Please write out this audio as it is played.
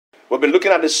We've been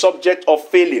looking at the subject of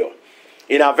failure.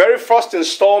 In our very first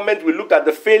installment, we looked at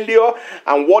the failure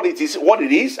and what it is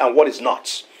and what it's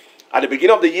not. At the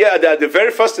beginning of the year, the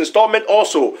very first installment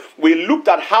also, we looked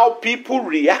at how people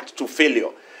react to failure.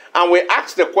 And we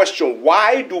asked the question,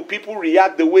 why do people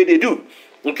react the way they do?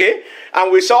 Okay?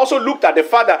 And we also looked at the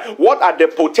fact that what are the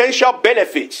potential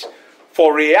benefits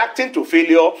for reacting to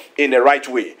failure in the right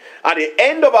way. At the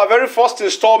end of our very first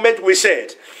installment, we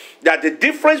said that the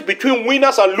difference between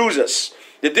winners and losers,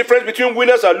 the difference between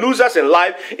winners and losers in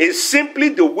life is simply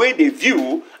the way they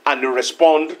view and they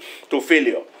respond to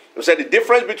failure. We said the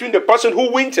difference between the person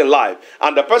who wins in life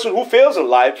and the person who fails in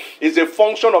life is a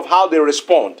function of how they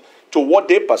respond to what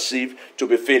they perceive to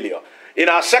be failure. In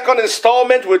our second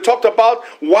installment, we talked about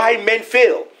why men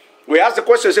fail. We asked the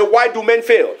question, say, why do men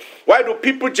fail? Why do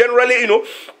people generally,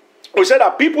 we said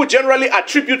that people generally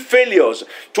attribute failures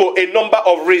to a number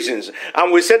of reasons.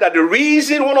 And we said that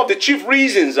one of the chief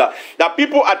reasons that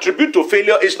people attribute to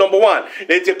failure is number one.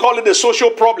 They call it the social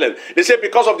problem. They say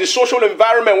because of the social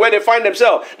environment where they find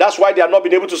themselves, that's why they have not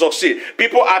been able to succeed.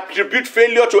 People attribute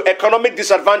failure to economic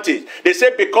disadvantage. They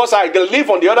say because I live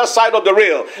on the other side of the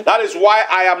rail, that is why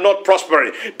I am not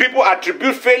prospering. People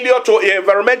attribute failure to an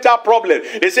environmental problem.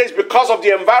 They say it's because of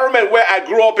the environment where I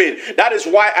grew up in, that is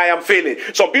why I am failing.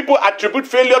 Some people attribute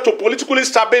failure to political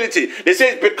instability. They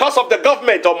say it's because of the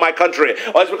government of my country,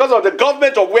 or it's because of the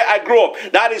government of where I grew up.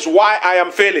 That is why I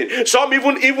am failing. Some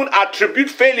even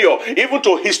attribute failure even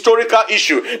to historical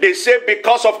issue. They say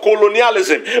because of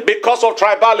colonialism, because of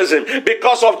tribalism,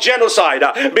 because of genocide,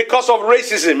 because of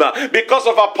racism, because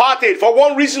of apartheid, for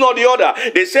one reason or the other.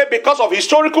 They say because of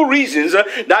historical reasons,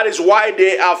 that is why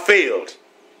they have failed.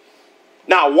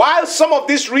 Now, while some of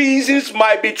these reasons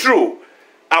might be true,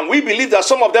 and we believe that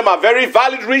some of them are very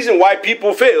valid reasons why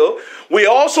people fail, we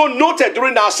also noted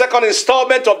during our second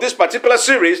installment of this particular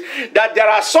series that there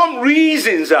are some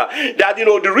reasons that,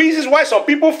 the reasons why some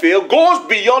people fail goes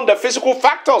beyond the physical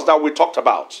factors that we talked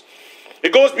about.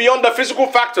 It goes beyond the physical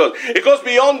factors. It goes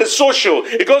beyond the social.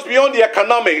 It goes beyond the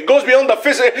economic. It goes beyond the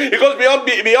physical. It goes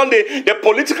beyond the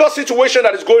political situation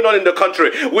that is going on in the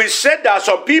country. We said that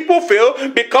some people fail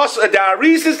because there are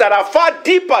reasons that are far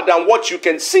deeper than what you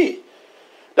can see.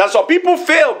 That some people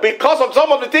fail because of some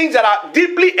of the things that are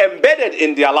deeply embedded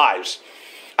in their lives.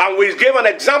 And we gave an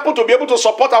example to be able to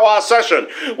support our assertion.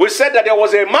 We said that there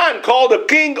was a man called the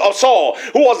king of Saul,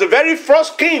 who was the very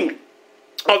first king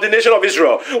of the nation of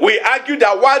Israel. We argued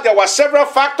that while there were several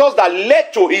factors that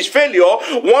led to his failure,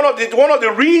 one of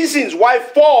the reasons why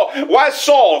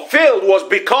Saul failed was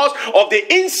because of the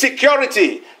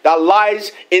insecurity that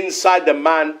lies inside the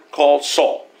man called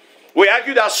Saul. We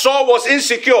argued that Saul was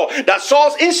insecure, that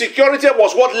Saul's insecurity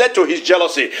was what led to his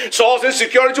jealousy. Saul's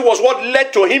insecurity was what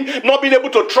led to him not being able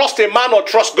to trust a man or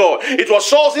trust God. It was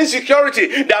Saul's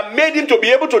insecurity that made him to be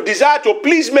able to desire to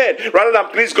please men rather than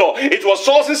please God. It was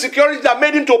Saul's insecurity that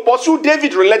made him to pursue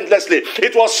David relentlessly.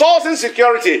 It was Saul's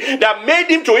insecurity that made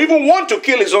him to even want to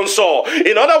kill his own Saul.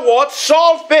 In other words,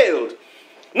 Saul failed,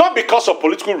 not because of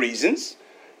political reasons,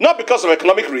 not because of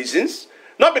economic reasons,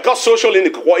 not because of social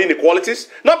inequalities,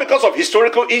 not because of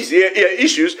historical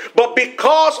issues, but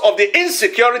because of the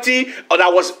insecurity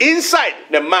that was inside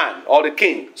the man or the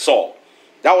king, Saul.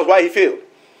 That was why he failed.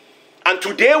 And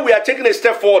today we are taking a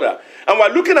step further, and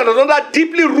we're looking at another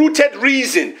deeply rooted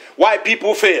reason why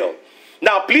people fail.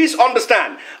 Now, please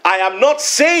understand, I am not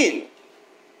saying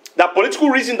that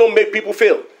political reasons don't make people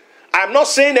fail. I am not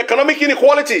saying economic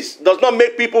inequalities does not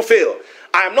make people fail.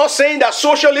 I am not saying that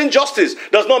social injustice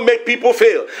does not make people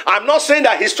fail. I'm not saying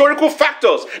that historical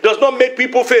factors does not make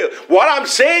people fail. What I'm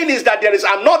saying is that there is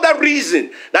another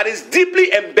reason that is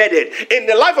deeply embedded in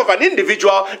the life of an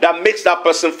individual that makes that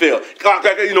person fail.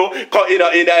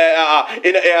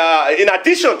 In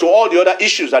addition to all the other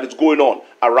issues that is going on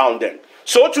around them.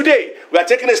 So today, we are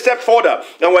taking a step further,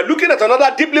 and we're looking at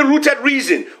another deeply rooted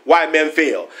reason why men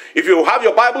fail. If you have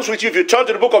your Bibles with you, if you turn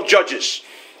to the book of Judges,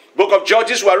 book of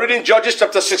Judges, we're reading Judges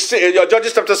chapter 6. In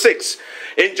Judges chapter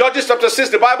 6,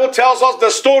 the Bible tells us the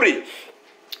story.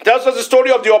 Tells us the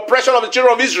story of the oppression of the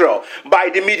children of Israel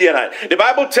by the Midianites. The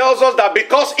Bible tells us that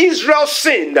because Israel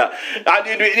sinned,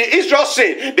 Israel's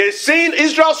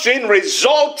sin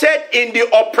resulted in the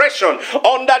oppression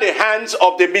under the hands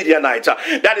of the Midianites.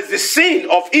 That is the sin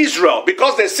of Israel.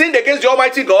 Because they sinned against the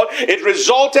Almighty God, it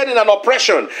resulted in an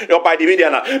oppression by the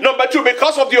Midianites. Number two,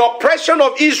 because of the oppression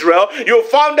of Israel, you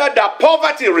found out that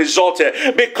poverty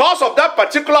resulted. Because of that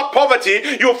particular poverty,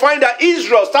 you find that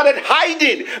Israel started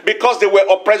hiding because they were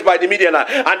oppressed by the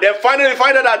Midianites. And then finally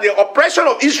find out that the oppression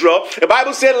of Israel, the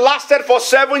Bible said, lasted for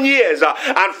 7 years.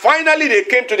 And finally they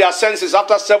came to their senses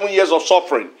after 7 years of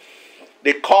suffering.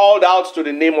 They called out to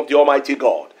the name of the Almighty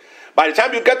God. By the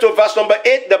time you get to verse number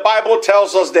 8, the Bible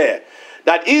tells us there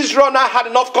that Israel now had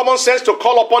enough common sense to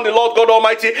call upon the Lord God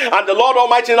Almighty, and the Lord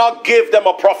Almighty now gave them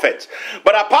a prophet.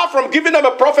 But apart from giving them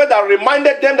a prophet that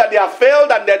reminded them that they have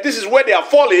failed and that this is where they are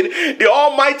falling, the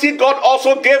Almighty God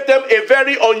also gave them a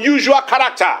very unusual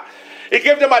character. He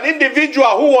gave them an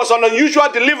individual who was an unusual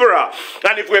deliverer.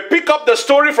 And if we pick up the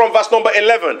story from verse number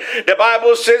 11, the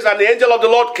Bible says, and the angel of the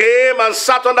Lord came and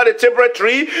sat under the terebinth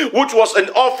tree, which was an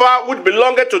offer which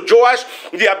belonged to Joash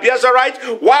the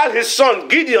Abiezrite, while his son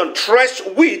Gideon threshed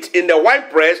wheat in the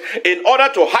winepress in order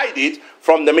to hide it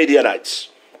from the Midianites.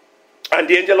 And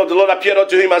the angel of the Lord appeared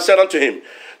unto him and said unto him,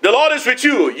 the Lord is with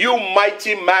you, you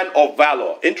mighty man of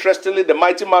valor. Interestingly, the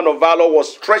mighty man of valor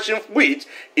was threshing wheat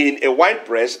in a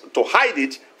winepress to hide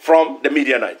it from the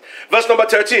Midianites. Verse number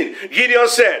 13, Gideon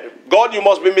said, God, you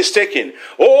must be mistaken.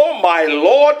 Oh my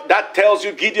Lord, that tells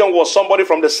you Gideon was somebody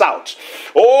from the south.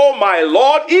 Oh my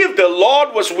Lord, if the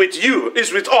Lord was with you,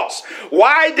 is with us,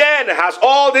 why then has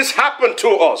all this happened to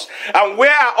us? And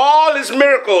where are all his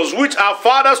miracles which our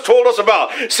fathers told us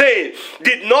about, saying,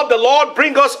 did not the Lord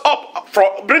bring us up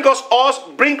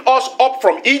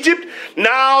from Egypt?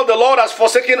 Now the Lord has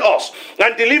forsaken us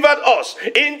and delivered us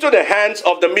into the hands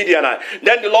of the Midianites.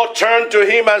 Then the Lord turned to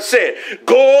him and said,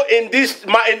 go in this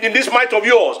might of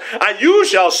yours, and you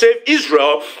shall save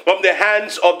Israel from the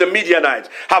hands of the Midianites.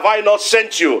 Have I not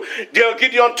sent you?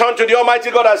 Gideon turned to the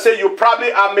Almighty God and said, you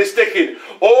probably are mistaken.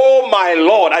 Oh my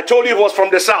Lord, I told you it was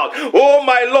from the south. Oh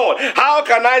my Lord, how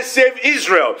can I save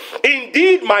Israel?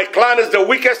 Indeed, my clan is the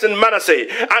weakest in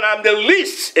Manasseh, and I'm the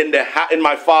least in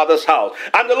my father's house.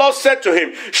 And the Lord said to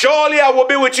him, surely I will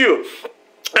be with you,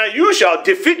 and you shall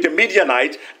defeat the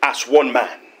Midianite as one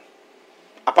man.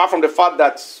 Apart from the fact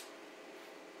that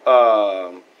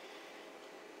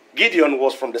Gideon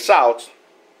was from the south,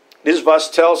 this verse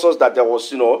tells us that there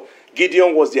was,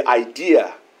 Gideon was the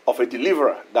idea of a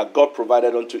deliverer that God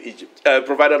provided unto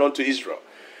Israel.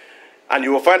 And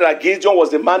you will find that Gideon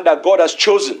was the man that God has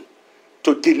chosen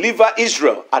to deliver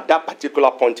Israel at that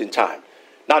particular point in time.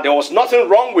 Now, there was nothing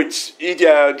wrong with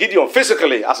Gideon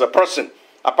physically as a person,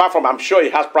 apart from, I'm sure he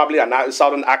has probably a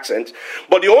southern accent.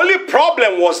 But the only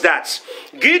problem was that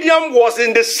Gideon was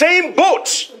in the same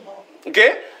boat.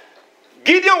 Okay?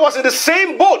 Gideon was in the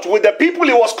same boat with the people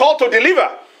he was called to deliver.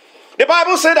 The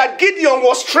Bible said that Gideon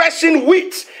was threshing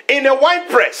wheat in a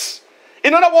winepress.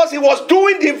 In other words, he was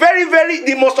doing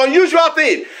the most unusual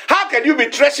thing. How can you be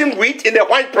threshing wheat in a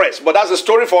winepress? But that's a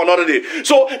story for another day.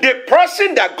 So the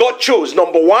person that God chose,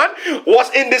 number one, was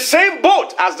in the same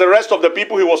boat as the rest of the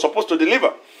people he was supposed to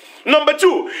deliver. Number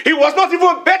two, he was not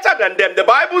even better than them. The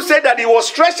Bible said that he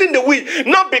was threshing the wheat,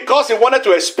 not because he wanted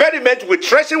to experiment with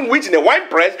threshing wheat in a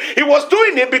winepress. He was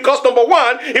doing it because, number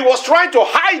one, he was trying to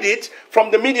hide it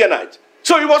from the Midianites.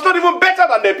 So he was not even better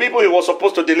than the people he was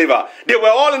supposed to deliver. They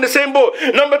were all in the same boat.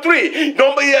 Number three,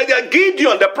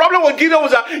 Gideon. The problem with Gideon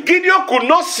was that Gideon could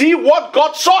not see what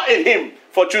God saw in him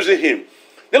for choosing him.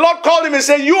 The Lord called him and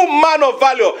said, you man of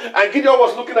valor. And Gideon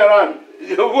was looking around.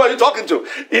 Who are you talking to?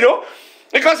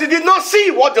 Because he did not see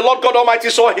what the Lord God Almighty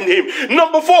saw in him.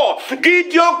 Number four,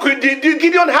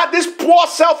 Gideon had this poor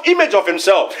self-image of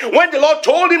himself. When the Lord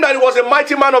told him that he was a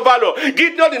mighty man of valor,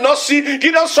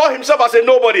 Gideon saw himself as a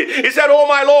nobody. He said, oh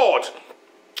my Lord,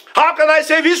 how can I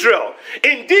save Israel?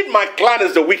 Indeed, my clan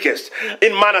is the weakest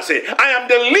in Manasseh. I am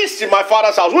the least in my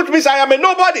father's house, which means I am a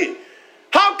nobody.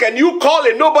 How can you call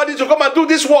a nobody to come and do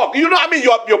this work?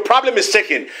 Your problem is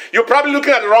taken. You're probably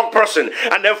looking at the wrong person.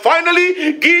 And then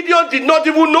finally, Gideon did not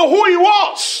even know who he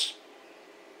was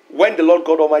when the Lord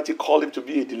God Almighty called him to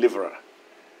be a deliverer.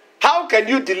 How can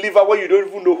you deliver when you don't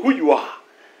even know who you are?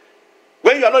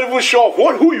 When you are not even sure of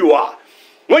who you are?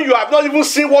 When you have not even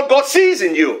seen what God sees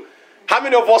in you? How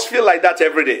many of us feel like that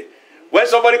every day? When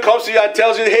somebody comes to you and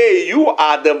tells you, hey, you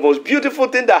are the most beautiful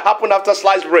thing that happened after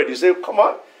sliced bread. You say, come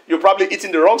on. You're probably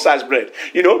eating the wrong size bread.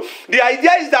 The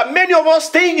idea is that many of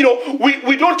us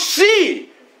we don't see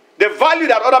the value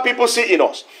that other people see in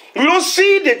us. We don't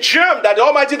see the germ that the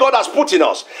Almighty God has put in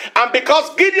us. And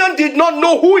because Gideon did not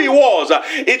know who he was,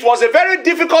 it was a very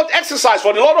difficult exercise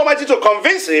for the Lord Almighty to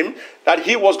convince him that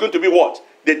he was going to be what?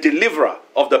 The deliverer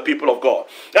of the people of God.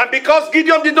 And because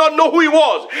Gideon did not know who he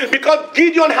was, because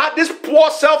Gideon had this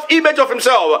poor self-image of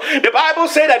himself, the Bible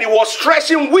said that he was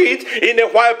threshing wheat in a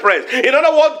winepress. In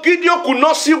other words, Gideon could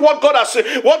not see what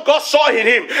God saw in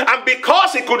him. And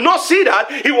because he could not see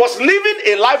that, he was living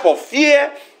a life of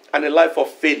fear and a life of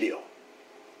failure.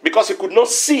 Because he could not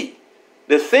see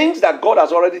the things that God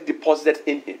has already deposited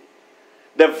in him.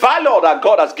 the valor that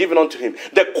God has given unto him,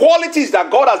 the qualities that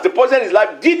God has deposited in his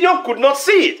life, Gideon could not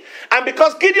see it. And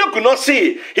because Gideon could not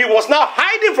see it, he was now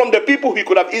hiding from the people he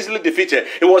could have easily defeated.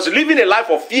 He was living a life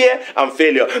of fear and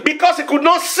failure because he could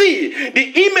not see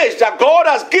the image that God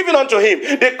has given unto him,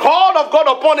 the call of God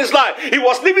upon his life. He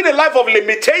was living a life of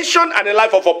limitation and a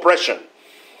life of oppression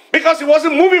because he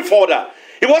wasn't moving further.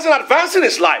 He wasn't advancing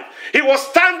his life. He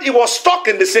was stuck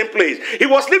in the same place. He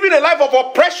was living a life of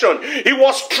oppression. He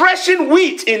was threshing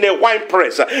wheat in a wine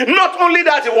press. Not only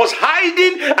that, he was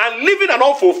hiding and living an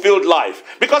unfulfilled life.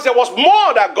 Because there was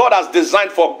more that God has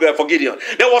designed for Gideon.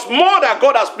 There was more that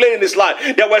God has planned in his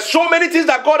life. There were so many things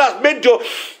that God has made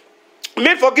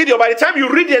for Gideon. By the time you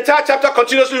read the entire chapter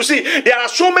continuously, you see there are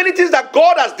so many things that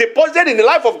God has deposited in the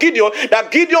life of Gideon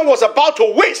that Gideon was about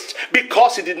to waste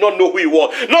because he did not know who he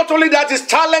was. Not only that, his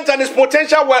talent and his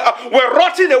potential were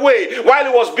rotting away while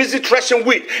he was busy threshing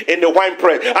wheat in the wine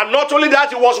press. And not only that,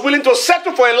 he was willing to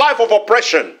settle for a life of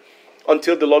oppression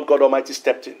until the Lord God Almighty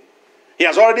stepped in. He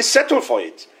has already settled for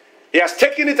it. He has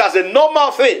taken it as a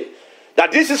normal thing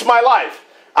that this is my life.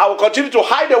 I will continue to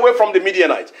hide away from the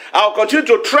Midianites. I will continue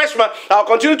to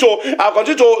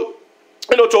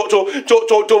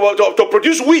to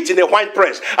produce wheat in a wine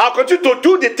press. I'll continue to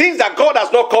do the things that God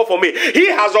has not called for me. He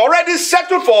has already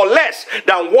settled for less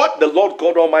than what the Lord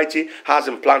God Almighty has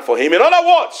in plan for him. In other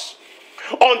words,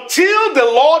 until the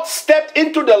Lord stepped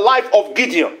into the life of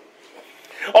Gideon,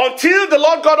 until the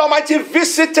Lord God Almighty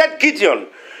visited Gideon,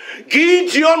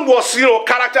 Gideon's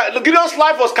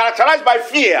life was characterized by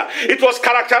fear. It was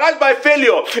characterized by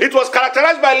failure. It was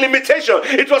characterized by limitation.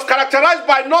 It was characterized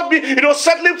by not being,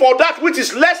 settling for that which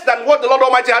is less than what the Lord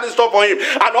Almighty had in store for him.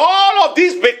 And all of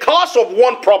this because of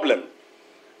one problem.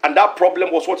 And that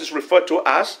problem was what is referred to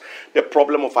as the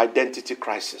problem of identity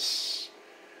crisis.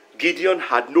 Gideon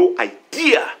had no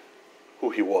idea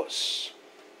who he was.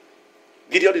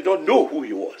 Gideon did not know who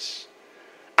he was.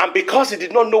 And because he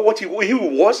did not know who he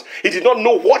was, he did not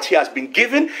know what he has been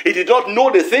given, he did not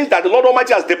know the things that the Lord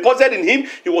Almighty has deposited in him,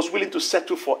 he was willing to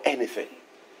settle for anything.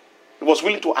 He was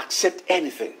willing to accept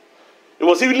anything. He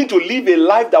was willing to live a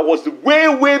life that was way,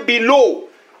 way below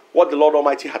what the Lord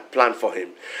Almighty had planned for him.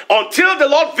 Until the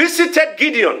Lord visited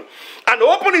Gideon and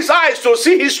opened his eyes to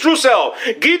see his true self,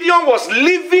 Gideon was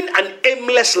living an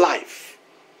aimless life.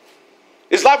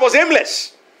 His life was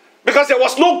aimless because there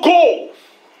was no goal.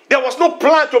 There was no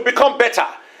plan to become better.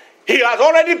 He had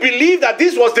already believed that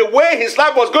this was the way his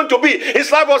life was going to be.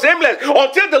 His life was aimless.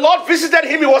 Until the Lord visited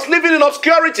him, he was living in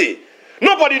obscurity.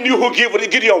 Nobody knew who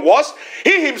Gideon was.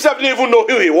 He himself didn't even know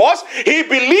who he was. He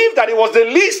believed that he was the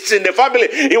least in the family.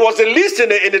 He was the least in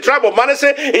the tribe of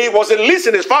Manasseh. He was the least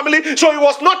in his family. So he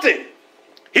was nothing.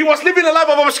 He was living a life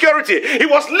of obscurity. He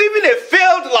was living a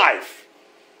failed life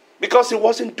because he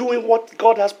wasn't doing what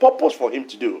God has purposed for him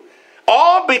to do.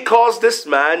 All because this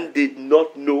man did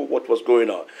not know what was going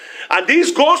on. And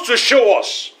this goes to show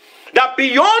us that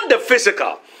beyond the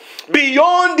physical,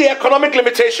 beyond the economic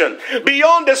limitation,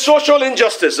 beyond the social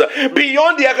injustice,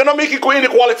 beyond the economic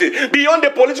inequality, beyond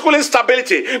the political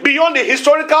instability, beyond the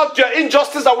historical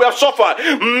injustice that we have suffered,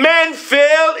 men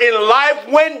fail in life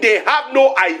when they have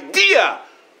no idea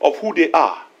of who they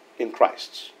are in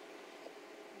Christ.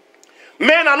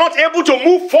 Men are not able to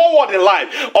move forward in life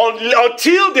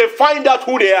until they find out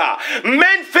who they are.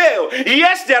 Men fail.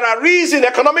 Yes, there are reasons.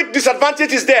 Economic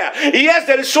disadvantage is there. Yes,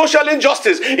 there is social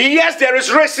injustice. Yes, there is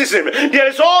racism. There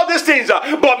is all these things.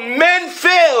 But men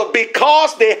fail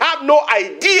because they have no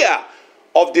idea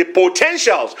of the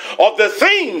potentials, of the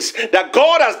things that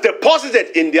God has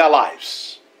deposited in their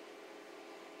lives.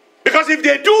 Because if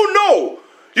they do know,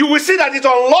 you will see that it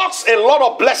unlocks a lot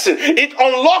of blessing. It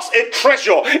unlocks a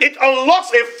treasure. It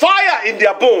unlocks a fire in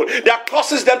their bone that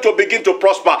causes them to begin to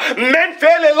prosper. Men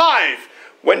fail in life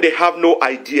when they have no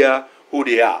idea who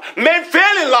they are. Men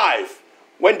fail in life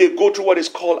when they go through what is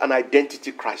called an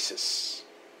identity crisis.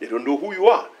 They don't know who you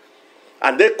are.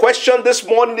 And the question this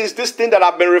morning is this thing that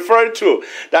I've been referring to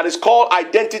that is called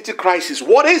identity crisis.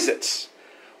 What is it?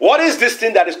 What is this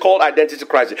thing that is called identity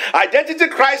crisis? Identity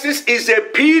crisis is a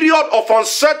period of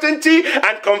uncertainty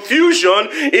and confusion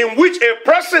in which a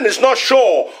person is not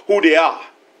sure who they are.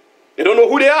 They don't know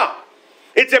who they are.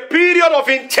 It's a period of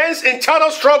intense internal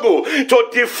struggle to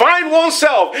define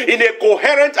oneself in a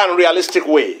coherent and realistic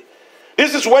way.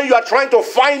 This is when you are trying to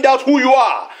find out who you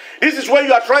are. This is where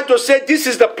you are trying to say, this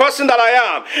is the person that I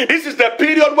am. This is the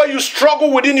period where you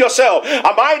struggle within yourself.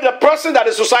 Am I the person that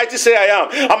the society say I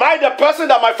am? Am I the person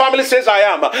that my family says I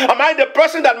am? Am I the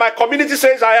person that my community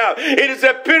says I am? It is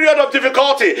a period of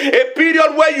difficulty, a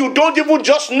period where you don't even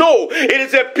just know. It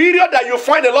is a period that you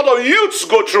find a lot of youths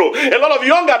go through, a lot of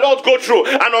young adults go through,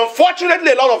 and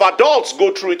unfortunately a lot of adults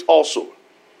go through it also.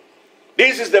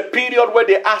 This is the period where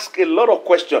they ask a lot of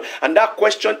questions, and that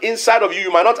question inside of you,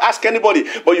 you might not ask anybody,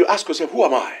 but you ask yourself, who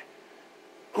am I?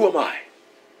 Who am I?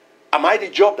 Am I the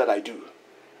job that I do?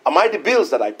 Am I the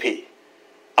bills that I pay?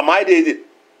 Am I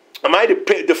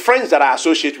the friends that I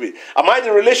associate with? Am I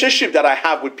the relationship that I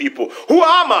have with people? Who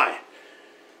am I?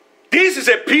 This is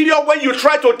a period where you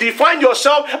try to define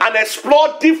yourself and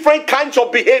explore different kinds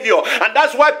of behavior. And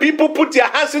that's why people put their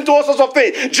hands into all sorts of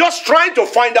things, just trying to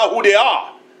find out who they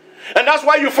are. And that's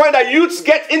why you find that youths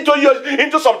get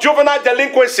into some juvenile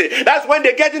delinquency. That's when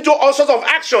they get into all sorts of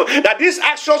action. That these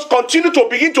actions continue to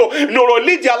begin to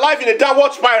lead their life in a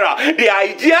downward spiral. The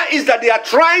idea is that they are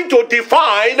trying to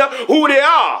define who they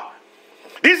are.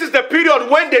 This is the period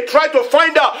when they try to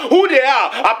find out who they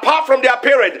are apart from their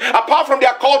parent, apart from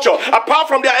their culture, apart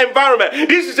from their environment.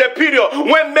 This is a period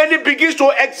when many begin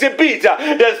to exhibit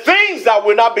the things that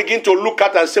we now begin to look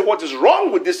at and say, what is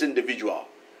wrong with this individual?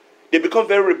 They become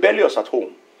very rebellious at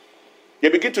home. They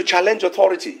begin to challenge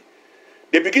authority.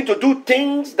 They begin to do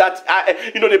things that,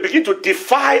 they begin to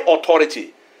defy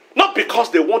authority. Not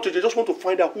because they want to, they just want to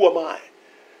find out, who am I?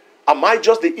 Am I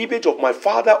just the image of my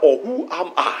father, or who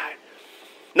am I?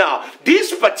 Now,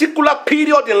 this particular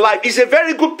period in life is a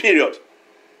very good period.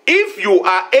 If you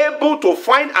are able to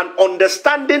find an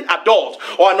understanding adult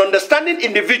or an understanding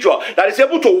individual that is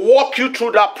able to walk you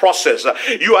through that process,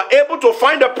 you are able to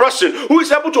find a person who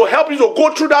is able to help you to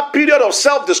go through that period of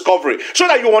self-discovery so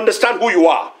that you understand who you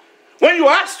are. When you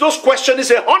ask those questions, it's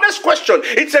an honest question.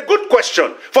 It's a good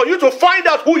question for you to find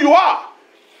out who you are.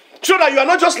 So that you are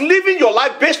not just living your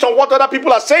life based on what other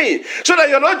people are saying. So that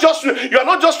you are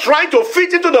not just trying to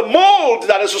fit into the mold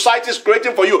that the society is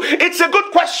creating for you. It's a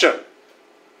good question.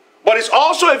 But it's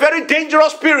also a very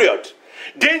dangerous period.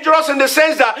 Dangerous in the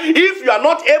sense that if you are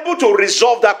not able to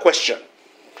resolve that question,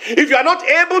 if you are not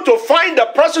able to find the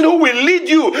person who will lead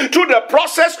you through the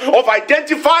process of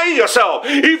identifying yourself,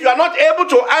 if you are not able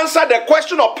to answer the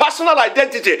question of personal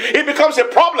identity, it becomes a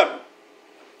problem.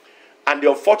 And the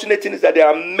unfortunate thing is that there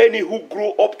are many who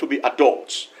grow up to be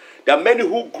adults. There are many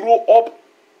who grow up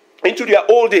into their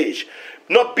old age,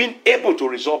 not being able to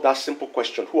resolve that simple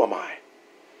question, who am I?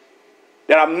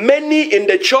 There are many in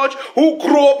the church who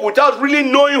grow up without really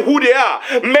knowing who they are.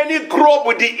 Many grow up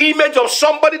with the image of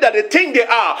somebody that they think they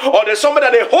are, or there's somebody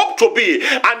that they hope to be,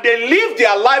 and they live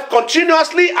their life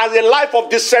continuously as a life of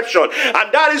deception. And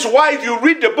that is why if you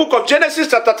read the book of Genesis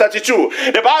chapter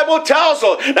 32, the Bible tells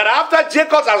us that after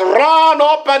Jacob has run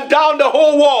up and down the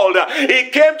whole world, he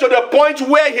came to the point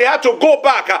where he had to go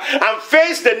back and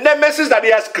face the nemesis that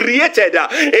he has created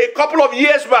a couple of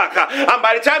years back. And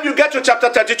by the time you get to chapter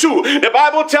 32, the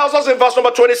Bible tells us in verse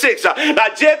number 26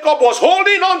 that Jacob was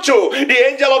holding on to the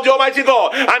angel of the Almighty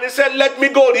God, and he said, let me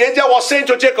go. The angel was saying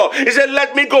to Jacob, he said,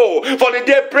 let me go, for the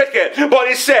day breaketh. But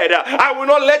he said, I will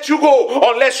not let you go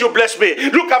unless you bless me.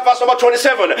 Look at verse number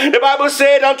 27. The Bible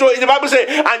said,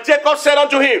 and Jacob said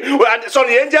unto him, so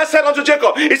the angel said unto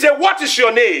Jacob, he said, what is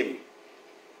your name?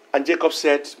 And Jacob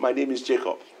said, my name is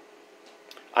Jacob.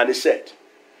 And he said,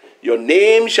 your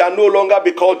name shall no longer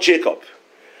be called Jacob,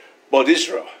 but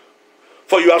Israel.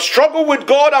 For you have struggled with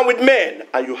God and with men,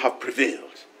 and you have prevailed.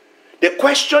 The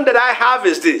question that I have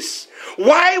is this.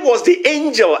 Why was the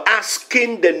angel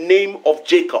asking the name of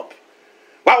Jacob?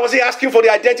 Why was he asking for the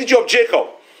identity of Jacob?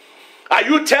 Are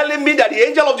you telling me that the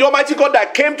angel of the Almighty God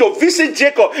that came to visit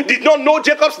Jacob did not know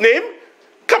Jacob's name?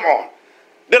 Come on.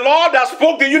 The Lord that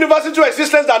spoke the universe into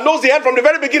existence, that knows the end from the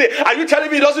very beginning. Are you telling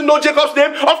me he doesn't know Jacob's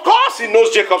name? Of course he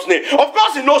knows Jacob's name. Of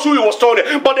course he knows who he was told.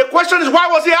 But the question is, why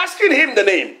was he asking him the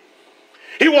name?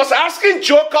 He was asking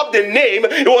Jacob the name.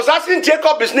 He was asking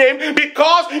Jacob his name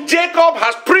because Jacob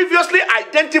has previously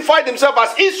identified himself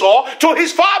as Esau to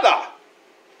his father.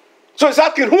 So he's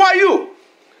asking, who are you?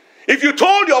 If you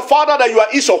told your father that you are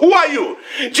Esau, who are you?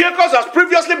 Jacob has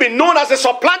previously been known as a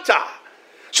supplanter,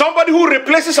 somebody who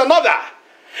replaces another.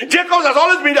 Jacob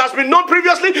has been known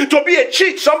previously to be a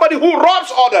cheat, somebody who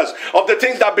robs others of the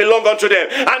things that belong unto them.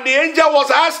 And the angel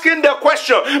was asking the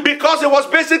question because it was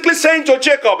basically saying to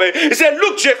Jacob, he said,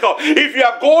 look, Jacob, if you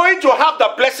are going to have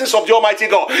the blessings of the Almighty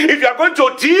God, if you are going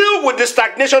to deal with the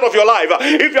stagnation of your life,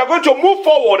 if you are going to move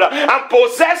forward and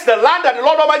possess the land that the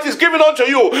Lord Almighty is giving unto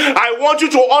you, I want you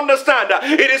to understand that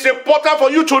it is important for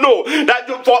you to know that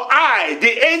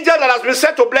the angel that has been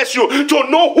sent to bless you, to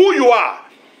know who you are.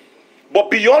 But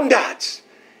beyond that,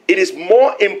 it is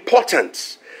more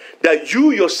important that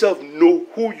you yourself know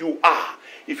who you are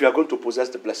if you are going to possess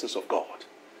the blessings of God.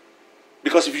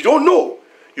 Because if you don't know,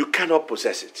 you cannot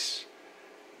possess it.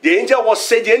 The angel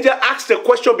asked the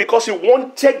question because he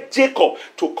wanted Jacob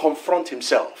to confront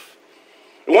himself.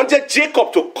 He wanted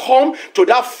Jacob to come to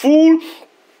that full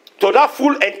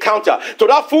encounter, to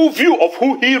that full view of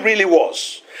who he really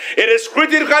was. It is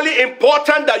critically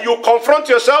important that you confront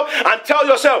yourself and tell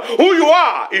yourself who you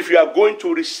are if you are going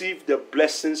to receive the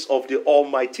blessings of the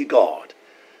Almighty God.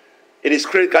 It is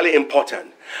critically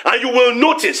important. And you will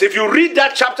notice, if you read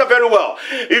that chapter very well,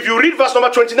 if you read verse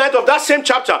number 29 of that same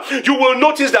chapter, you will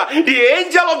notice that the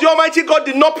angel of the Almighty God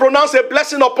did not pronounce a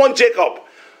blessing upon Jacob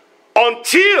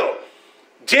until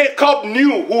Jacob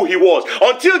knew who he was.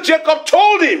 Until Jacob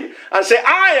told him and said,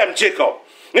 I am Jacob.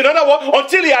 In other words,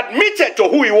 until he admitted to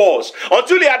who he was,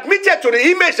 until he admitted to the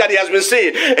image that he has been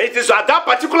seeing, it is at that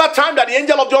particular time that the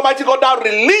angel of the Almighty God now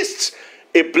released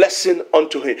a blessing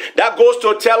unto him. That goes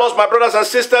to tell us, my brothers and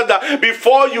sisters, that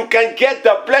before you can get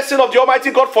the blessing of the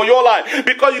Almighty God for your life,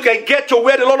 because you can get to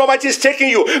where the Lord Almighty is taking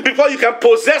you, before you can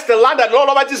possess the land that the Lord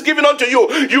Almighty is giving unto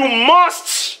you, you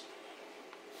must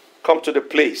come to the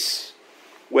place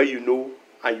where you know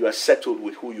and you are settled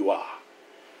with who you are.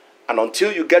 And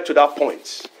until you get to that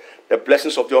point, the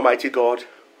blessings of the Almighty God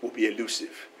will be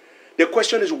elusive. The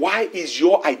question is, why is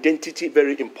your identity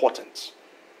very important?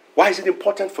 Why is it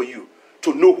important for you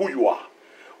to know who you are?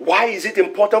 Why is it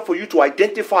important for you to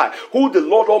identify who the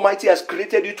Lord Almighty has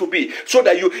created you to be? So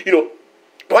that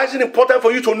why is it important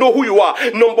for you to know who you are?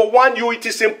 Number one, it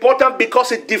is important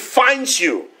because it defines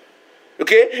you.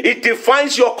 Okay, it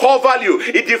defines your core value.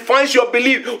 It defines your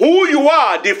belief. Who you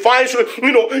are defines,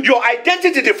 your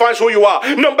identity defines who you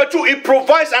are. Number two, it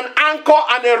provides an anchor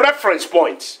and a reference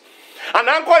point. An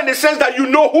anchor in the sense that you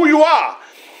know who you are.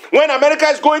 When America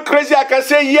is going crazy, I can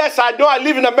say, yes, I know I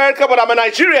live in America, but I'm a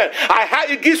Nigerian.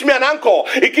 It gives me an anchor.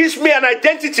 It gives me an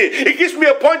identity. It gives me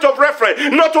a point of reference.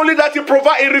 Not only that, it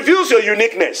reveals your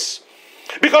uniqueness.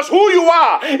 Because who you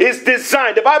are is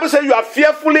designed. The Bible says you are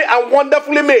fearfully and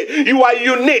wonderfully made. You are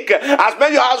unique. As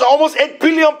many as almost 8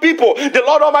 billion people, the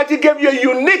Lord Almighty gave you a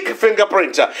unique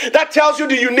fingerprint. That tells you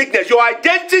the uniqueness. Your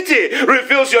identity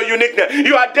reveals your uniqueness.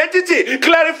 Your identity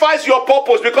clarifies your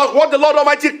purpose, because what the Lord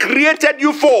Almighty created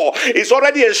you for is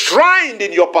already enshrined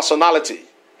in your personality.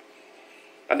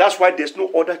 And that's why there's no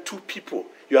other two people.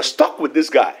 You are stuck with this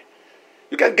guy.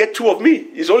 You can't get two of me.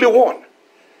 It's only one.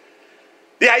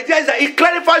 The idea is that it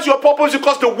clarifies your purpose,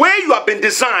 because the way you have been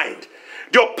designed,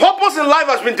 your purpose in life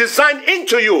has been designed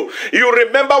into you. You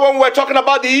remember when we were talking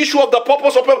about the issue of the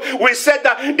purpose of life, we said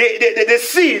that the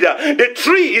seed, the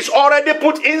tree is already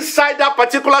put inside that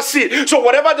particular seed. So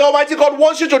whatever the Almighty God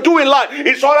wants you to do in life,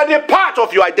 it's already part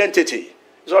of your identity.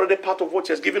 It's already part of what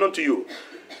He has given unto you.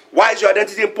 Why is your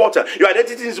identity important? Your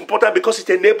identity is important because it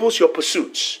enables your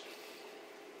pursuits.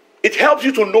 It helps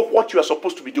you to know what you are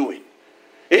supposed to be doing.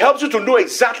 It helps you to know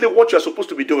exactly what you are supposed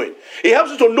to be doing. It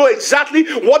helps you to know exactly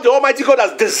what the Almighty God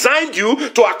has designed you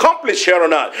to accomplish here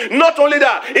on earth. Not only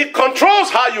that, it controls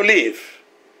how you live.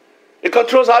 It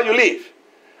controls how you live.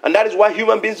 And that is why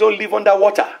human beings don't live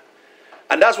underwater.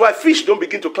 And that's why fish don't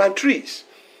begin to climb trees.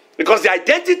 Because the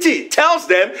identity tells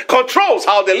them, controls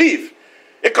how they live.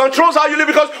 It controls how you live,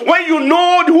 because when you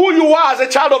know who you are as a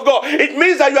child of God, it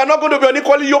means that you are not going to be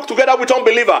unequally yoked together with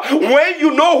unbeliever. When you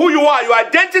know who you are, your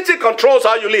identity controls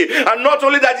how you live. And not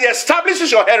only that, it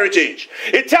establishes your heritage.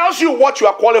 It tells you what you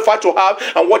are qualified to have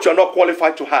and what you are not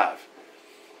qualified to have.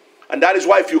 And that is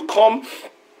why if you are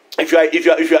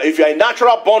a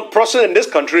natural born person in this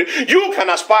country, you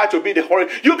can aspire to be the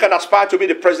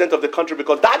president of the country,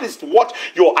 because that is what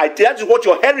your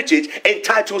heritage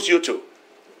entitles you to.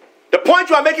 The point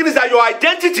you are making is that your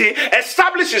identity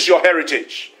establishes your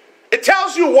heritage. It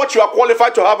tells you what you are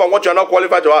qualified to have and what you are not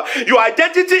qualified to have. Your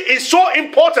identity is so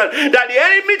important that the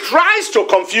enemy tries to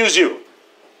confuse you.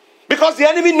 Because the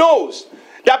enemy knows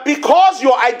that because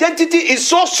your identity is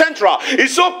so central,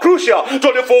 is so crucial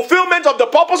to the fulfillment of the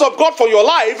purpose of God for your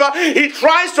life, he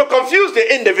tries to confuse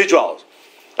the individuals.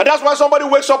 And that's why somebody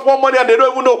wakes up one morning and they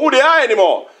don't even know who they are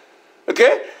anymore.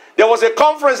 Okay? There was a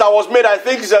conference that was made, I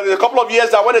think it's a couple of years,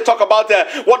 that when they talk about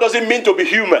what does it mean to be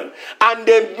human, and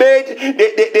they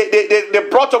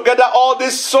brought together all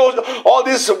these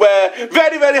were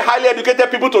very, very highly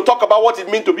educated people to talk about what it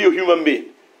means to be a human being.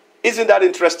 Isn't that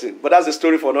interesting? But that's a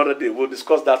story for another day. We'll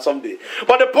discuss that someday.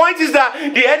 But the point is that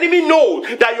the enemy knows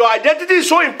that your identity is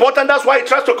so important. That's why he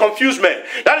tries to confuse men.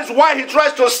 That is why he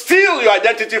tries to steal your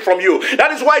identity from you.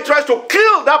 That is why he tries to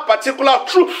kill that particular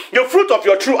the fruit of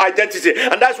your true identity.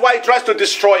 And that's why he tries to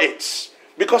destroy it.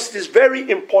 Because it is very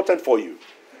important for you.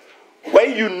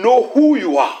 When you know who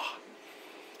you are,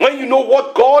 when you know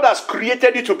what God has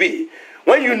created you to be,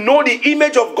 when you know the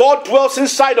image of God dwells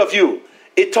inside of you,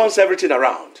 it turns everything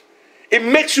around. It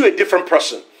makes you a different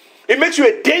person. It makes you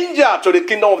a danger to the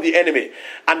kingdom of the enemy.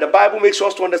 And the Bible makes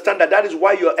us to understand that that's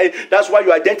why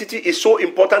your identity is so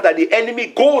important, that the enemy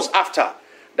goes after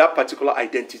that particular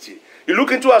identity. You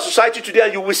look into our society today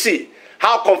and you will see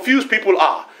how confused people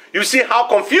are. You see how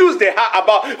confused they are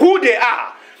about who they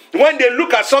are. When they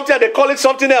look at something and they call it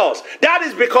something else. That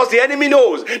is because the enemy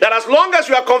knows that as long as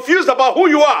you are confused about who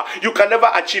you are, you can never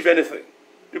achieve anything.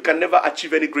 You can never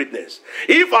achieve any greatness.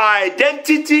 If our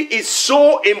identity is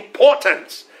so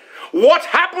important, what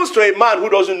happens to a man who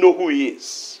doesn't know who he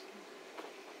is?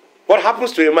 What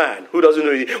happens to a man who doesn't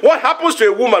know who he is? What happens to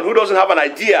a woman who doesn't have an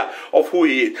idea of who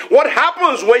he is? What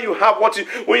happens when you have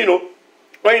when you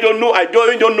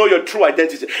don't know your true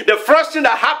identity? The first thing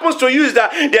that happens to you is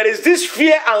that there is this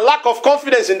fear and lack of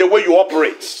confidence in the way you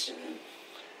operate.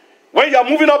 When you are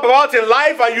moving up about in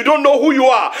life and you don't know who you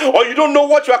are, or you don't know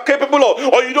what you are capable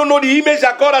of, or you don't know the image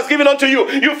that God has given unto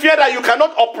you, you fear that you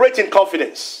cannot operate in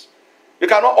confidence. You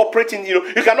cannot operate in, you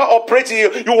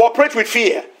operate with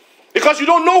fear. Because you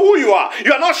don't know who you are.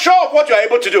 You are not sure of what you are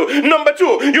able to do. Number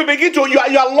two, you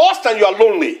are lost and you are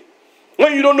lonely.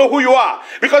 When you don't know who you are,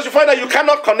 because you find that you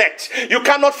cannot connect, you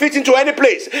cannot fit into any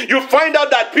place. You find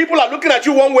out that people are looking at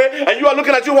you one way and you are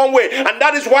looking at you one way. And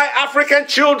that is why African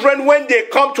children, when they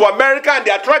come to America and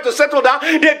they are trying to settle down,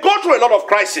 they go through a lot of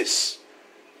crisis.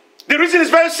 The reason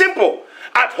is very simple.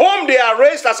 At home, they are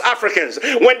raised as Africans.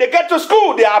 When they get to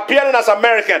school, they are appearing as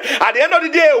American. At the end of the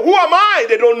day, who am I?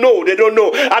 They don't know. They don't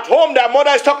know. At home, their mother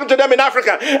is talking to them in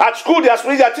African. At school, their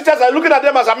teachers are looking at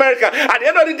them as American. At the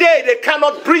end of the day, they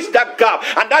cannot bridge that gap.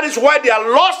 And that is why they are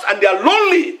lost and they are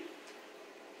lonely.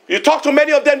 You talk to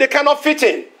many of them, they cannot fit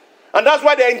in. And that's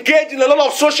why they engage in a lot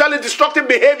of socially destructive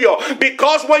behavior.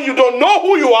 Because when you don't know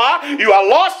who you are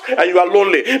lost and you are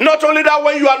lonely. Not only that,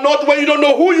 when you don't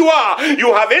know who you are,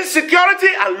 you have insecurity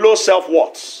and low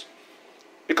self-worth.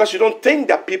 Because you don't think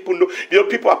that people know,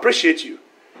 people appreciate you.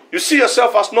 You see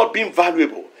yourself as not being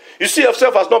valuable. You see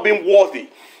yourself as not being worthy.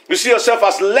 You see yourself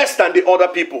as less than the other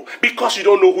people because you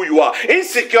don't know who you are.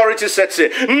 Insecurity sets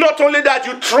in. Not only that,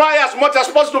 you try as much as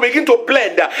possible to begin to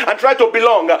blend and try to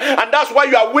belong. And that's why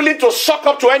you are willing to suck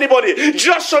up to anybody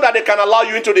just so that they can allow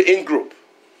you into the in-group.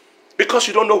 Because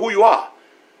you don't know who you are.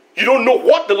 You don't know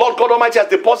what the Lord God Almighty has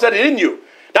deposited in you.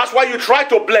 That's why you try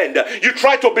to blend, you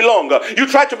try to belong, you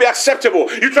try to be acceptable,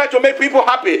 you try to make people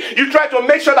happy, you try to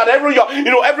make sure that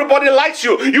everybody likes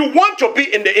you. You want to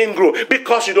be in the in-group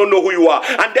because you don't know who you are.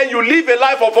 And then you live a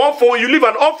life of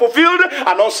an unfulfilled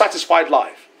and unsatisfied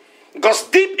life. Because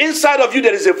deep inside of you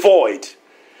there is a void.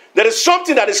 There is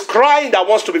something that is crying that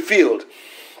wants to be filled.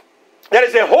 There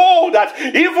is a hole that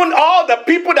even all the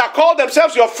people that call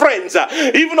themselves your friends,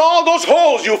 even all those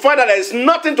holes, you find that there is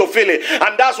nothing to fill it.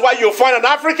 And that's why you find an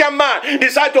African man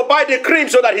decide to buy the cream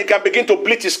so that he can begin to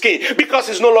bleach his skin because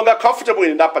he's no longer comfortable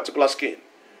in that particular skin.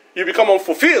 You become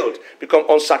unfulfilled, become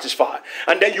unsatisfied.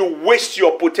 And then you waste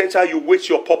your potential, you waste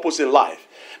your purpose in life.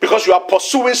 Because you are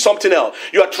pursuing something else.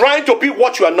 You are trying to be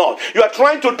what you are not. You are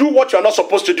trying to do what you are not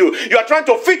supposed to do. You are trying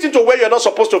to fit into where you are not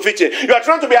supposed to fit in. You are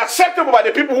trying to be acceptable by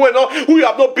the people who you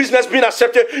have no business being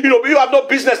accepted. You have no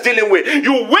business dealing with.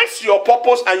 You waste your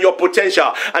purpose and your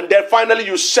potential. And then finally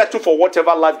you settle for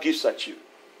whatever life gives at you.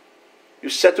 You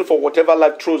settle for whatever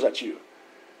life throws at you.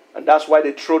 And that's why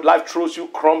life throws you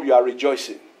crumb, you are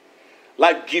rejoicing.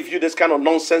 Life gives you this kind of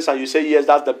nonsense and you say, yes,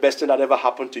 that's the best thing that ever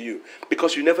happened to you.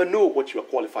 Because you never know what you are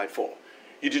qualified for.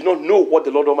 You do not know what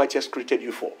the Lord Almighty has created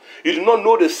you for. You do not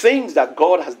know the things that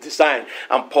God has designed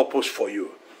and purposed for you.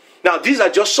 Now, these are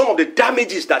just some of the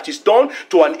damages that is done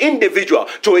to an individual,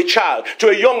 to a child, to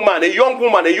a young man, a young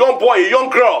woman, a young boy, a young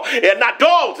girl, an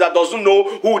adult that doesn't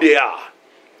know who they are.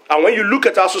 And when you look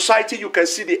at our society, you can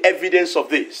see the evidence of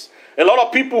this. A lot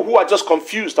of people who are just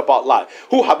confused about life,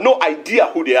 who have no idea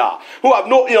who they are, who have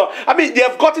no, they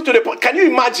have gotten to the point. Can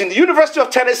you imagine? The University of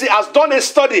Tennessee has done a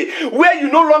study where you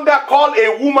no longer call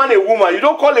a woman, you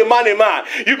don't call a man.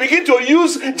 You begin to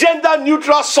use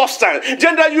gender-neutral substance,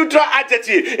 gender-neutral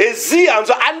adjective, a Z, and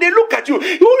so, and they look at you.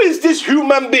 Who is this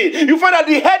human being? You find that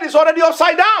the head is already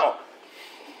upside down.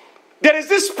 There's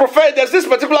this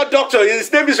particular doctor,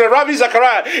 his name is Ravi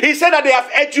Zachariah. He said that they have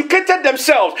educated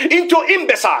themselves into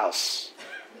imbeciles.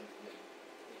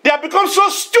 They have become so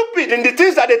stupid in the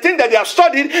things that they think that they have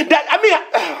studied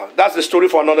that, that's the story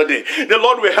for another day. The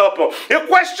Lord will help us. The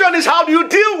question is, how do you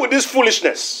deal with this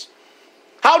foolishness?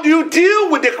 How do you deal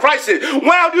with the crisis?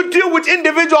 How do you deal with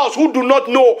individuals who do not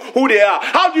know who they are?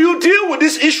 How do you deal with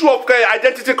this issue of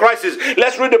identity crisis?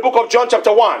 Let's read the book of John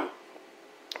chapter 1.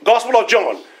 Gospel of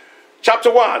John.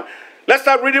 Chapter 1. Let's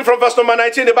start reading from verse number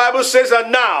 19. The Bible says that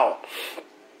now,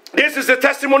 this is the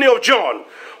testimony of John.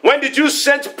 When the Jews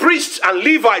sent priests and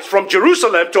Levites from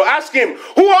Jerusalem to ask him,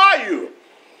 who are you?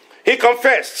 He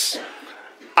confessed,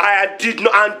 I did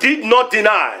not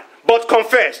deny, but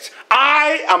confessed,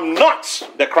 I am not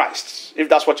the Christ. If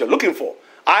that's what you're looking for.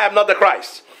 I am not the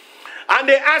Christ. And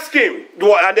they asked him,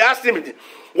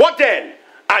 what then?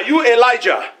 Are you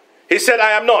Elijah? He said,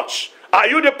 I am not. Are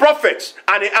you the prophet?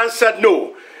 And he answered,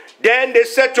 no. Then they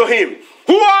said to him,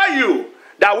 who are you,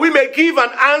 that we may give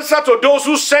an answer to those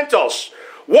who sent us?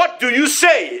 What do you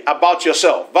say about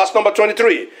yourself? Verse number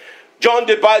 23. John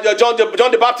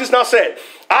the Baptist now said,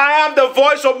 I am the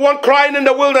voice of one crying in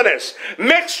the wilderness,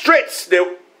 make straight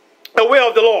the way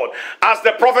of the Lord, as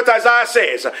the prophet Isaiah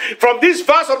says. From this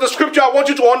verse of the scripture, I want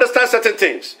you to understand certain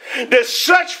things. The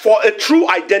search for a true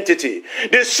identity,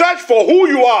 the search for who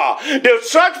you are, the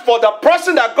search for the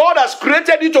person that God has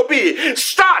created you to be,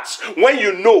 starts when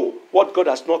you know what God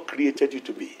has not created you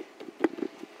to be.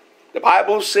 The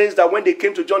Bible says that when they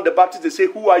came to John the Baptist, they say,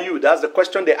 who are you? That's the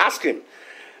question they asked him.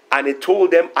 And he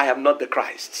told them, I am not the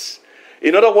Christ.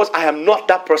 In other words, I am not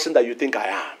that person that you think I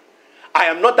am. I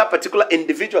am not that particular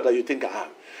individual that you think I am.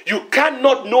 You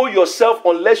cannot know yourself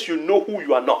unless you know who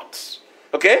you are not.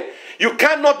 Okay? You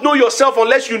cannot know yourself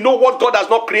unless you know what God has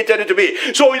not created you to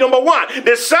be. So number one,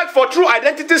 the search for true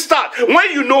identity starts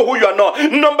when you know who you are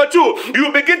not. Number two,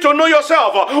 you begin to know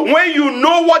yourself when you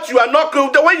know what you are not,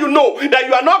 when you know that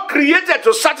you are not created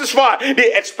to satisfy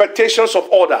the expectations of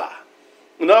others.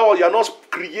 No, you are not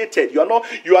created. You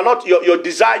are not your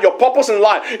desire, your purpose in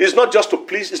life is not just to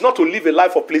please, it's not to live a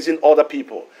life of pleasing other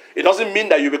people. It doesn't mean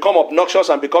that you become obnoxious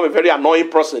and become a very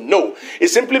annoying person. No, it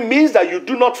simply means that you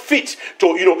do not fit to,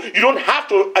 you don't have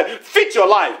to fit your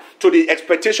life to the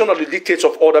expectation or the dictates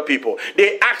of other people.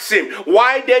 They ask him,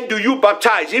 why then do you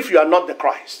baptize if you are not the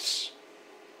Christ?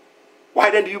 Why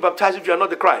then do you baptize if you are not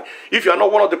the Christ? If you are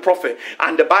not one of the prophets?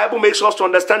 And the Bible makes us to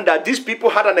understand that these people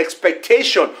had an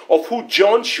expectation of who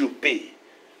John should be.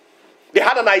 They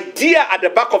had an idea at the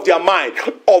back of their mind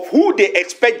of who they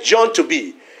expect John to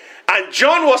be. And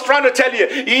John was trying to tell you,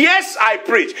 yes, I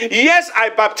preach. Yes, I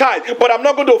baptize. But I'm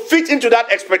not going to fit into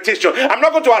that expectation. I'm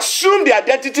not going to assume the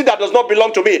identity that does not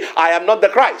belong to me. I am not the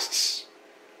Christ.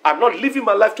 I'm not living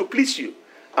my life to please you.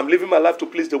 I'm living my life to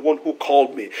please the one who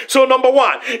called me. So number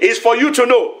one is for you to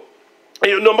know.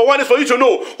 Number one is for you to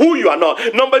know who you are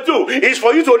not. Number two is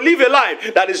for you to live a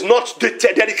life that is not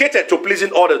dedicated to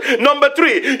pleasing others. Number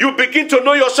three, you begin to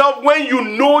know yourself when you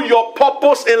know your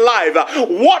purpose in life.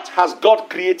 What has God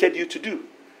created you to do?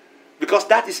 Because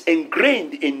that is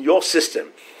ingrained in your system.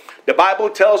 The Bible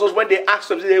tells us when they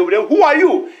asked him, who are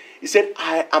you? He said,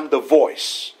 I am the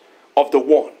voice of the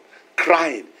one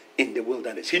crying in the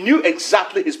wilderness. He knew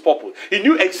exactly his purpose. He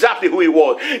knew exactly who he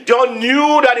was. John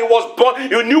knew that he was born. He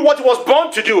knew what he was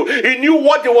born to do. He knew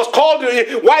what he was called,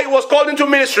 why he was called into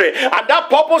ministry, and that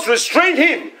purpose restrained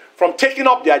him from taking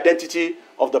up the identity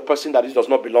of the person that he does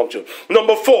not belong to.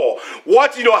 Number four,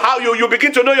 how you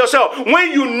begin to know yourself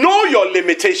when you know your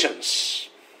limitations.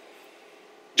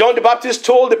 John the Baptist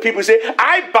told the people, he said,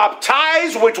 I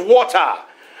baptize with water.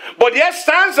 But there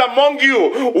stands among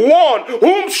you one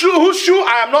whose shoe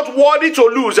I am not worthy to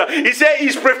lose. He said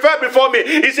he's preferred before me.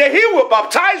 He said he will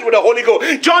baptize with the Holy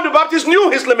Ghost. John the Baptist knew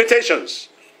his limitations.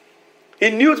 He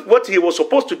knew what he was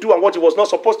supposed to do and what he was not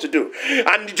supposed to do.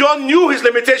 And John knew his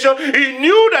limitation. He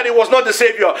knew that he was not the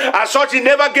Savior. As such, he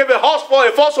never gave a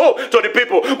false hope to the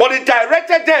people. But he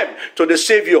directed them to the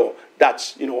Savior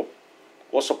that,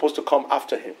 was supposed to come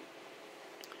after him.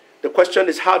 The question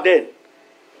is, how then?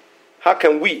 How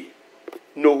can we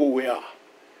know who we are?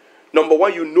 Number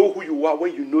one, you know who you are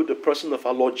when you know the person of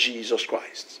our Lord Jesus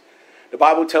Christ. The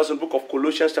Bible tells in the book of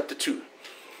Colossians chapter 2.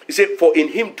 He said, for in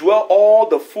him dwell all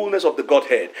the fullness of the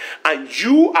Godhead, and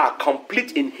you are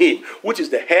complete in him, which is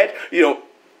the head,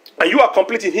 and you are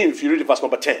complete in him, if you read verse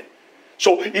number 10.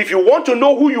 So if you want to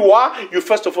know who you are, you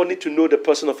first of all need to know the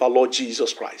person of our Lord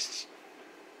Jesus Christ.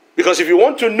 Because if you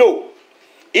want to know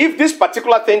if this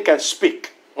particular thing can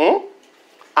speak and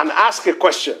ask a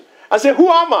question and say, who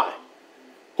am I?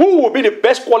 Who will be the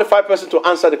best qualified person to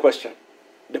answer the question?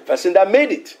 The person that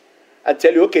made it. And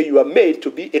tell you, okay, you are made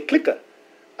to be a clicker.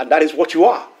 And that is what you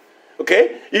are.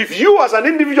 Okay? If you as an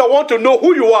individual want to know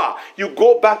who you are, you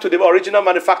go back to the original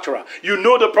manufacturer. You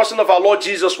know the person of our Lord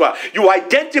Jesus Christ. You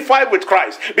identify with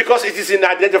Christ, because it is in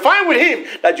identifying with him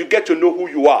that you get to know who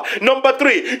you are. Number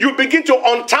 3, you begin to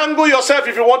untangle yourself.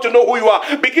 If you want to know who you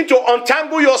are, begin to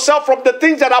untangle yourself from the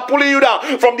things that are pulling you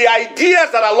down, from the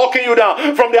ideas that are locking you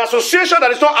down, from the association that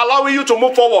is not allowing you to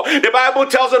move forward. The Bible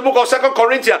tells in the book of 2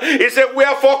 Corinthians, it said,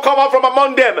 wherefore come out from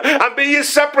among them, and be ye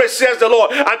separate, says the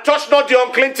Lord, and touch not the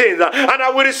unclean things, and I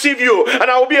will receive you, and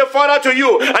I will be a father to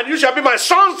you, and you shall be my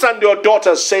sons and your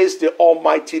daughters, says the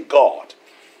Almighty God.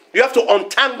 You have to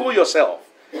untangle yourself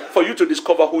for you to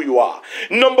discover who you are.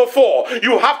 Number 4,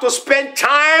 you have to spend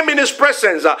time in his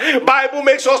presence. Bible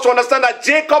makes us to understand that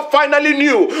Jacob finally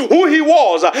knew who he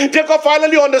was. Jacob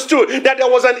finally understood that there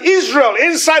was an Israel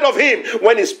inside of him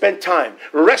when he spent time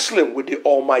wrestling with the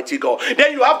Almighty God.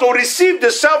 Then you have to receive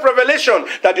the self-revelation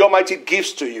that the Almighty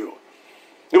gives to you.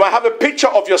 You might have a picture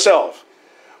of yourself,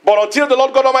 but until the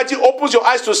Lord God Almighty opens your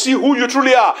eyes to see who you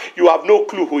truly are, you have no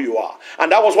clue who you are.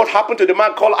 And that was what happened to the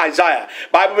man called Isaiah.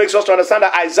 Bible makes us to understand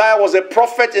that Isaiah was a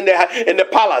prophet in the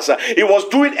palace. He was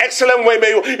doing excellent way.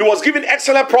 He was giving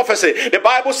excellent prophecy. The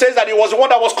Bible says that he was the one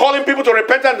that was calling people to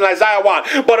repentance in Isaiah 1.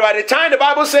 But by the time the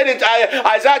Bible said in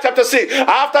Isaiah chapter 6,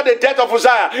 after the death of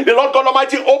Uzziah, the Lord God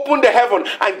Almighty opened the heaven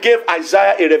and gave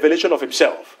Isaiah a revelation of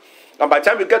himself. And by the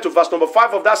time you get to verse number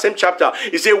 5 of that same chapter,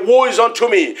 he said, woe is unto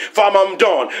me, for I am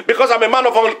undone, because I'm a man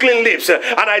of unclean lips, and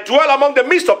I dwell among the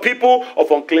midst of people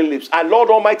of unclean lips. And Lord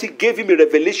Almighty gave him a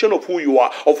revelation of who you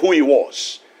are, of who he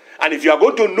was. And if you are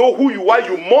going to know who you are,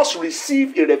 you must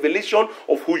receive a revelation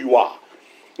of who you are.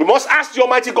 You must ask the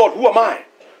Almighty God, who am I?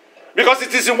 Because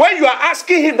it is when you are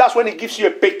asking him, that's when he gives you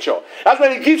a picture. That's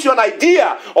when he gives you an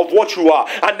idea of what you are.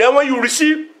 And then when you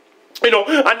receive,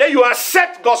 and then you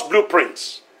accept God's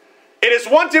blueprints. It is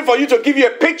one thing for you to give you a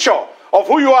picture of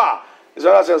who you are. It's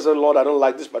another thing to say, Lord, I don't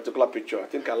like this particular picture. I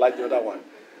think I like the other one.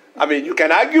 I mean, you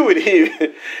can argue with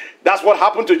him. That's what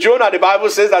happened to Jonah. The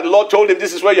Bible says that the Lord told him,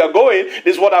 this is where you're going.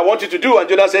 This is what I want you to do. And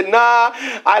Jonah said, nah,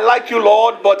 I like you,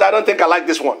 Lord, but I don't think I like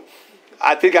this one.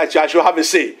 I think I should have a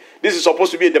say. This is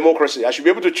supposed to be a democracy. I should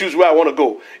be able to choose where I want to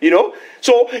go.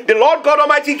 So the Lord God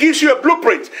Almighty gives you a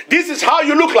blueprint. This is how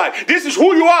you look like. This is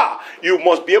who you are. You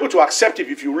must be able to accept it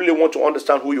if you really want to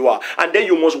understand who you are. And then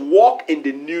you must walk in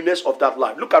the newness of that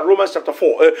life. Look at Romans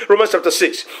chapter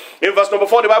 6. In verse number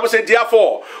 4, the Bible says,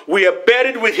 therefore, we are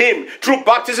buried with him through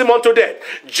baptism unto death.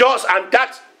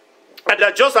 And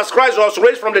that just as Christ was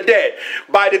raised from the dead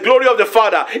by the glory of the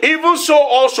Father, even so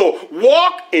also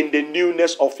walk in the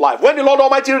newness of life. When the Lord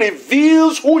Almighty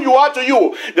reveals who you are to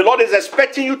you, the Lord is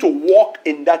expecting you to walk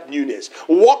in that newness.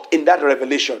 Walk in that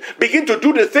revelation. Begin to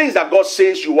do the things that God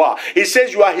says you are. He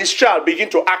says you are his child. Begin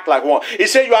to act like one. He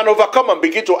says you are an overcomer.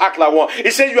 Begin to act like one.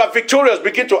 He says you are victorious.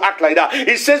 Begin to act like that.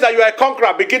 He says that you are a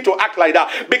conqueror. Begin to act like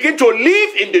that. Begin to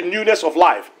live in the newness of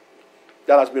life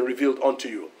that has been revealed unto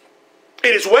you.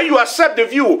 It is when you accept the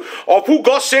view of who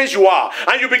God says you are,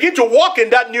 and you begin to walk in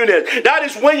that newness, that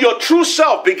is when your true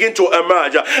self begin to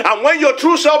emerge. And when your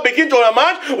true self begin to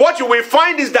emerge, what you will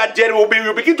find is that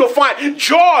you begin to find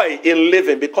joy in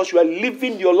living, because you are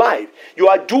living your life. You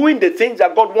are doing the things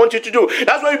that God wants you to do.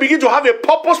 That's when you begin to have a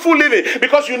purposeful living,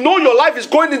 because you know your life is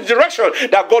going in the direction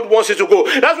that God wants it to go.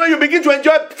 That's when you begin to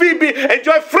enjoy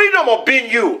freedom of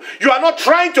being you. You are not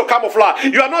trying to camouflage.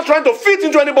 You are not trying to fit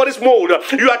into anybody's mold.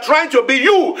 You are trying to be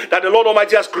you that the Lord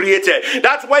Almighty has created.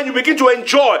 That's when you begin to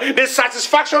enjoy the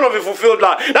satisfaction of a fulfilled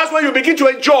life. That's when you begin to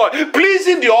enjoy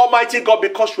pleasing the Almighty God,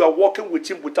 because you are walking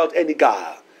with him without any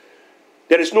guile.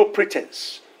 There is no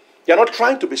pretense. You are not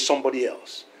trying to be somebody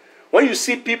else. When you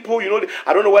see people,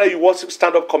 I don't know whether you watch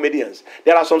stand-up comedians.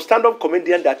 There are some stand-up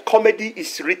comedians that comedy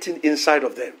is written inside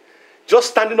of them.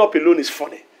 Just standing up alone is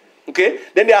funny. Okay?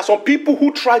 Then there are some people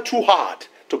who try too hard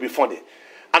to be funny.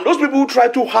 And those people who try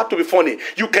too hard to be funny,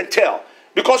 you can tell.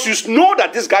 Because you know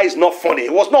that this guy is not funny. He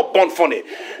was not born funny.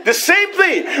 The same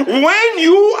thing. When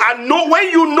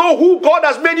you know who God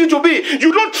has made you to be,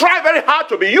 you don't try very hard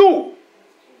to be you.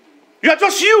 You are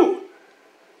just you.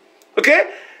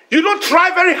 Okay? You don't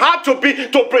try very hard to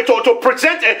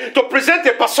present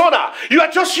a persona. You are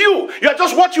just you. You are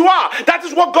just what you are. That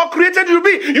is what God created you to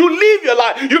be. You live your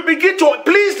life. You begin to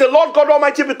please the Lord God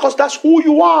Almighty because that's who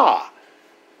you are.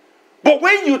 But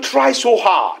when you try so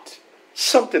hard,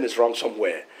 something is wrong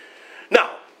somewhere.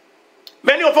 Now,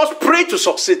 many of us pray to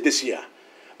succeed this year.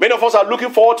 Many of us are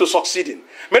looking forward to succeeding.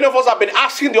 Many of us have been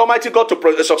asking the Almighty God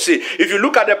to succeed. If you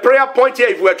look at the prayer point here,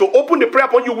 if we were to open the prayer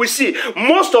point, you will see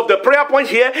most of the prayer point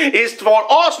here is for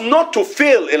us not to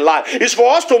fail in life. It's for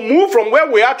us to move from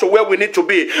where we are to where we need to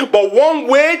be. But one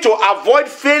way to avoid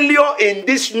failure in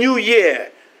this new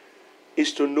year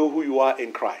is to know who you are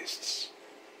in Christ.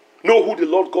 Know who the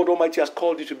Lord God Almighty has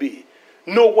called you to be.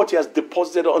 Know what He has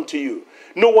deposited unto you.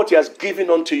 Know what He has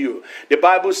given unto you. The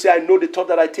Bible says, I know the thought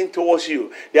that I think towards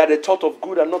you. They are the thought of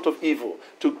good and not of evil,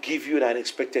 to give you an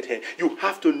unexpected end. You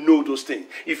have to know those things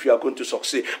if you are going to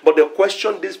succeed. But the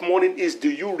question this morning is, do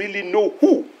you really know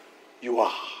who you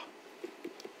are?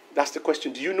 That's the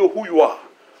question. Do you know who you are?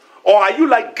 Or are you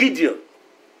like Gideon,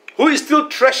 who is still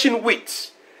threshing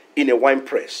wheat in a wine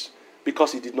press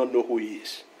because he did not know who he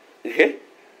is? Okay?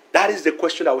 That is the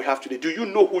question that we have today. Do you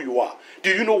know who you are? Do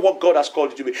you know what God has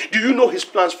called you to be? Do you know His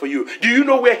plans for you? Do you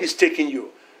know where He's taking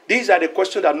you? These are the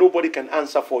questions that nobody can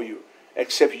answer for you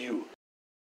except you.